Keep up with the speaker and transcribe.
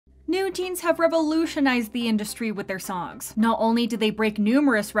NewJeans have revolutionized the industry with their songs. Not only do they break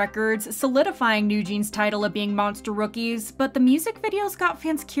numerous records, solidifying NewJeans' title of being monster rookies, but the music videos got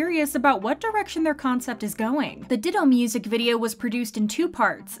fans curious about what direction their concept is going. The Ditto music video was produced in two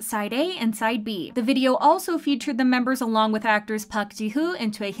parts, Side A and Side B. The video also featured the members along with actors Park Ji-hoo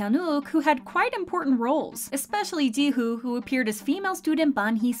and Choi Hyun-wook, who had quite important roles, especially Ji-hoo, who appeared as female student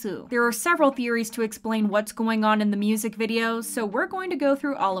Ban Hee-soo. There are several theories to explain what's going on in the music videos, so we're going to go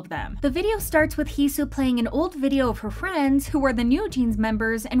through all of them. The video starts with Hee-soo playing an old video of her friends, who are the NewJeans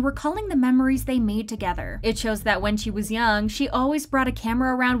members, and recalling the memories they made together. It shows that when she was young, she always brought a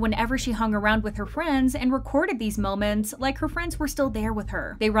camera around whenever she hung around with her friends and recorded these moments like her friends were still there with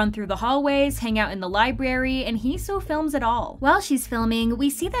her. They run through the hallways, hang out in the library, and Hee-soo films it all. While she's filming,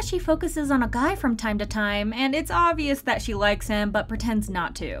 we see that she focuses on a guy from time to time, and it's obvious that she likes him but pretends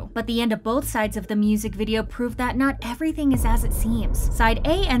not to. But the end of both sides of the music video prove that not everything is as it seems. Side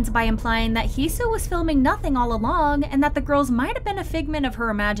A ends by implying that Hee-soo was filming nothing all along and that the girls might have been a figment of her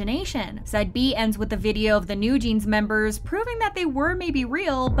imagination. Side B ends with a video of the NewJeans members proving that they were maybe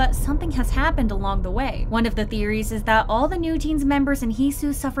real, but something has happened along the way. One of the theories is that all the NewJeans members and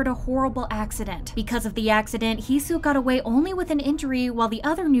Hee-soo suffered a horrible accident. Because of the accident, Hee-soo got away only with an injury while the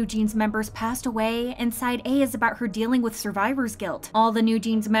other NewJeans members passed away, and Side A is about her dealing with survivor's guilt. All the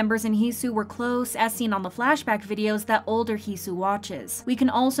NewJeans members and Hee-soo were close, as seen on the flashback videos that older Hee-soo watches. We can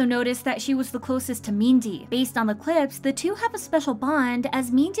also notice that she was the closest to Minji. Based on the clips, the two have a special bond,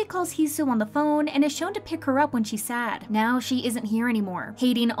 as Minji calls Hee-soo on the phone and is shown to pick her up when she's sad. Now she isn't here anymore.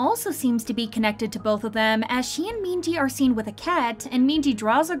 Haydeen also seems to be connected to both of them, as she and Minji are seen with a cat, and Minji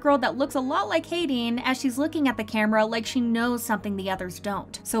draws a girl that looks a lot like Haydeen as she's looking at the camera like she knows something the others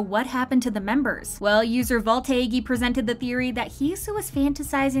don't. So what happened to the members? Well, user Voltaegi presented the theory that Hee-soo is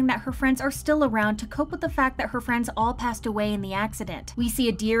fantasizing that her friends are still around to cope with the fact that her friends all passed away in the accident. We see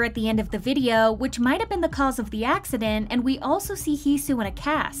a deer at the end of the video, which might have been the cause of the accident, and we also see Hee-soo in a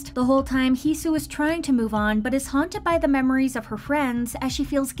cast. The whole time, Hee-soo is trying to move on, but is haunted by the memories of her friends, as she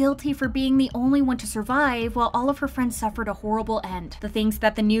feels guilty for being the only one to survive while all of her friends suffered a horrible end. The things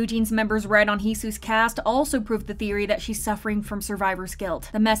that the NewJeans members write on Hee-soo's cast also prove the theory that she's suffering from survivor's guilt.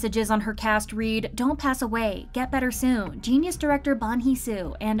 The messages on her cast read, "Don't pass away, get better soon, genius director Ban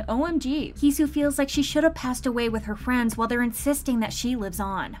Hee-soo," and OMG. Hee-soo feels like she should have passed away with her friends while they're insisting that she lives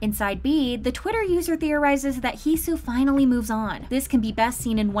on. In Side B, the Twitter user theorizes that Hee-soo finally moves on. This can be best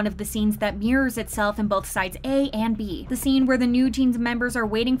seen in one of the scenes that mirrors itself in both sides A and B. The scene where the NewJeans members are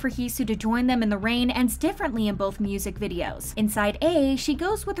waiting for Hee-soo to join them in the rain ends differently in both music videos. In Side A, she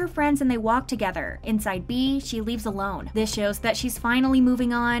goes with her friends and they walk together. In Side B, she leaves alone. This shows that she's finally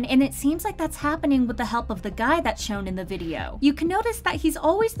moving on, and it seems like that's happening with the help of the guy that's shown in the video. You can notice that he's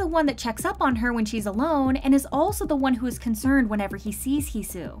always the one that checks up on her when she's alone, and is also the one who is concerned whenever he sees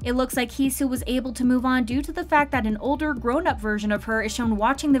Hee-soo. It looks like Hee-soo was able to move on due to the fact that an older, grown-up version of her is shown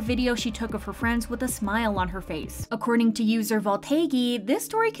watching the video she took of her friends with a smile on her face. According to user Voltaegi, this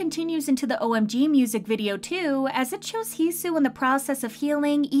story continues into the OMG music video too, as it shows Hee-soo in the process of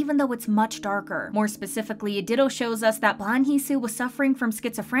healing even though it's much darker. More specifically, Ditto shows us that Ban Hee-soo was suffering from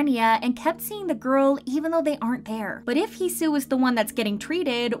schizophrenia and kept seeing the girl even though they aren't there. But if Hee-soo is the one that's getting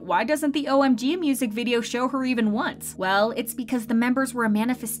treated, why doesn't the OMG music video show her even once? Well, it's because the members were a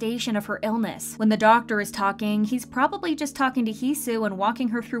manifestation of her illness. When the doctor is talking, he's probably just talking to Hee-soo and walking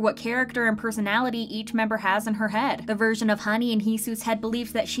her through what character and personality each member has in her head. The version of Honey in Hee-soo's head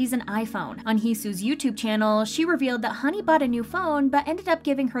believes that she's an iPhone. On Hee-soo's YouTube channel, she revealed that Honey bought a new phone but ended up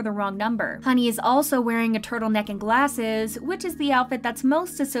giving her the wrong number. Honey is also wearing a turtleneck and glasses, which is the outfit that's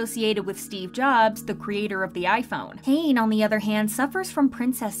most associated with Steve Jobs, the creator of the iPhone. Hain, on the other hand, suffers from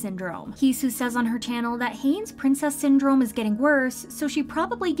princess syndrome. Hee-soo says on her channel that Hain's princess syndrome is getting worse, so she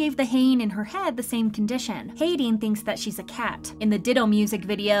probably gave the Hain in her head the same condition. Haydeen thinks that she's a cat. In the Ditto music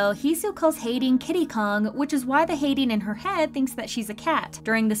video, Hee-soo calls Haydeen Kitty Kong, which is why the Haydeen in her head thinks that she's a cat.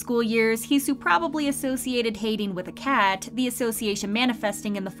 During the school years, Hee-soo probably associated Haydeen with a cat, the association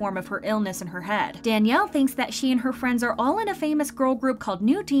manifesting in the form of her illness in her head. Danielle thinks that she and her friends are all in a famous girl group called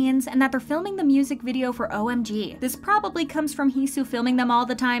NewJeans and that they're filming the music video for OMG. This probably comes from Hee-soo filming them all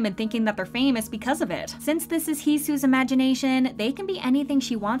the time and thinking that they're famous because of it. Since this is Hee-soo's imagination, they can be anything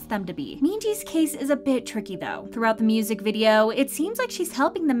she wants them to be. Minji's case is a bit tricky though. Throughout the music video, it seems like she's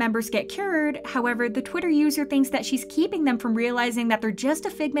helping the members get cured. However, the Twitter user thinks that she's keeping them from realizing that they're just a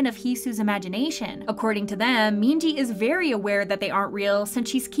figment of Hee-soo's imagination. According to them, Minji is very aware that they aren't real since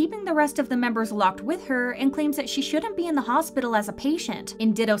she's keeping the rest of the members locked with her and claims that she shouldn't be in the hospital as a patient.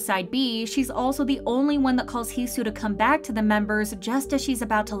 In Ditto Side B, she's also the only one that calls Hee-soo to come back to the members just as she's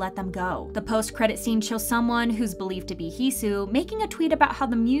about to let them go. The post-credit scene shows someone who's believed to be Hee-soo making a tweet tweet about how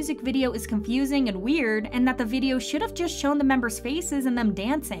the music video is confusing and weird, and that the video should have just shown the members' faces and them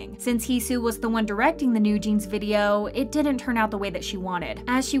dancing. Since Heesoo was the one directing the NewJeans video, it didn't turn out the way that she wanted.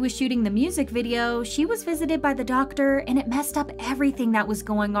 As she was shooting the music video, she was visited by the doctor, and it messed up everything that was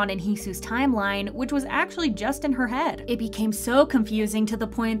going on in Heesoo's timeline, which was actually just in her head. It became so confusing to the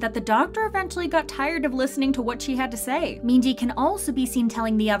point that the doctor eventually got tired of listening to what she had to say. Minji can also be seen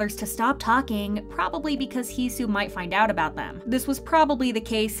telling the others to stop talking, probably because Heesoo might find out about them. This was probably the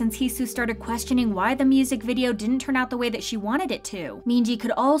case since Heesoo started questioning why the music video didn't turn out the way that she wanted it to. Minji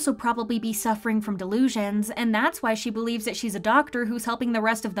could also probably be suffering from delusions, and that's why she believes that she's a doctor who's helping the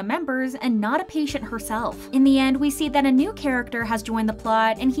rest of the members and not a patient herself. In the end, we see that a new character has joined the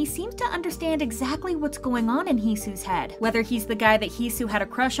plot, and he seems to understand exactly what's going on in Heesoo's head. Whether he's the guy that Heesoo had a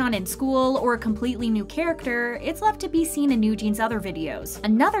crush on in school or a completely new character, it's left to be seen in NewJeans' other videos.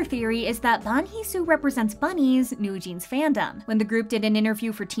 Another theory is that Ban Heesoo represents Bunnies, NewJeans fandom. When the group did an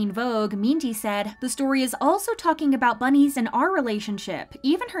interview for Teen Vogue, Minji said, "The story is also talking about bunnies and our relationship.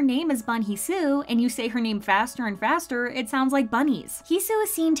 Even her name is Ban Heesoo, and you say her name faster and faster, it sounds like bunnies." Heesoo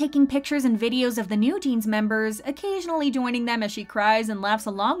is seen taking pictures and videos of the NewJeans members, occasionally joining them as she cries and laughs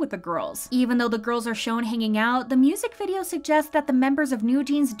along with the girls. Even though the girls are shown hanging out, the music video suggests that the members of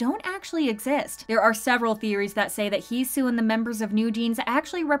NewJeans don't actually exist. There are several theories that say that Heesoo and the members of NewJeans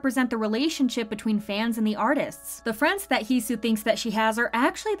actually represent the relationship between fans and the artists. The friends that Heesoo thinks that she has are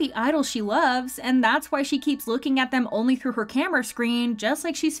actually the idols she loves, and that's why she keeps looking at them only through her camera screen, just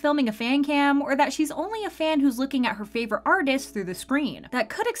like she's filming a fan cam, or that she's only a fan who's looking at her favorite artist through the screen. That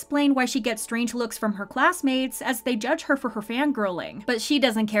could explain why she gets strange looks from her classmates as they judge her for her fangirling. But she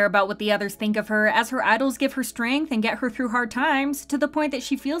doesn't care about what the others think of her, as her idols give her strength and get her through hard times, to the point that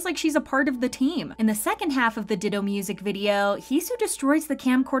she feels like she's a part of the team. In the second half of the Ditto music video, Heesoo destroys the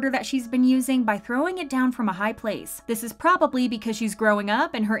camcorder that she's been using by throwing it down from a high place. This is probably because she's growing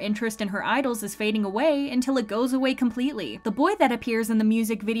up and her interest in her idols is fading away until it goes away completely. The boy that appears in the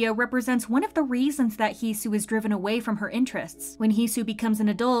music video represents one of the reasons that Heesoo is driven away from her interests. When Heesoo becomes an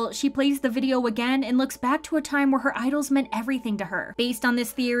adult, she plays the video again and looks back to a time where her idols meant everything to her. Based on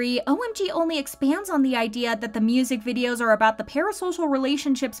this theory, OMG only expands on the idea that the music videos are about the parasocial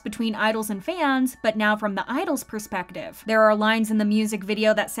relationships between idols and fans, but now from the idol's perspective. There are lines in the music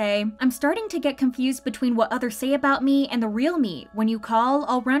video that say, "I'm starting to get confused between what others say about me and the real me. When you call,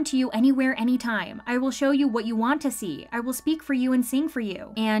 I'll run to you anywhere, anytime. I will show you what you want to see. I will speak for you and sing for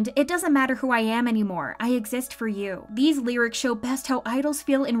you. And it doesn't matter who I am anymore. I exist for you." These lyrics show best how idols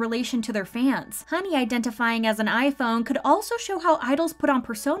feel in relation to their fans. Honey identifying as an iPhone could also show how idols put on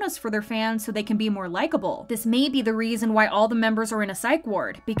personas for their fans so they can be more likable. This may be the reason why all the members are in a psych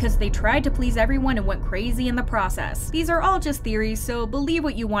ward, because they tried to please everyone and went crazy in the process. These are all just theories, so believe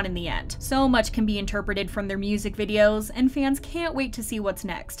what you want in the end. So much can be interpreted from their music videos, and fans can't wait to see what's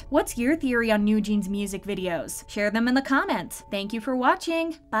next. What's your theory on NewJeans music videos? Share them in the comments. Thank you for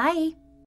watching. Bye!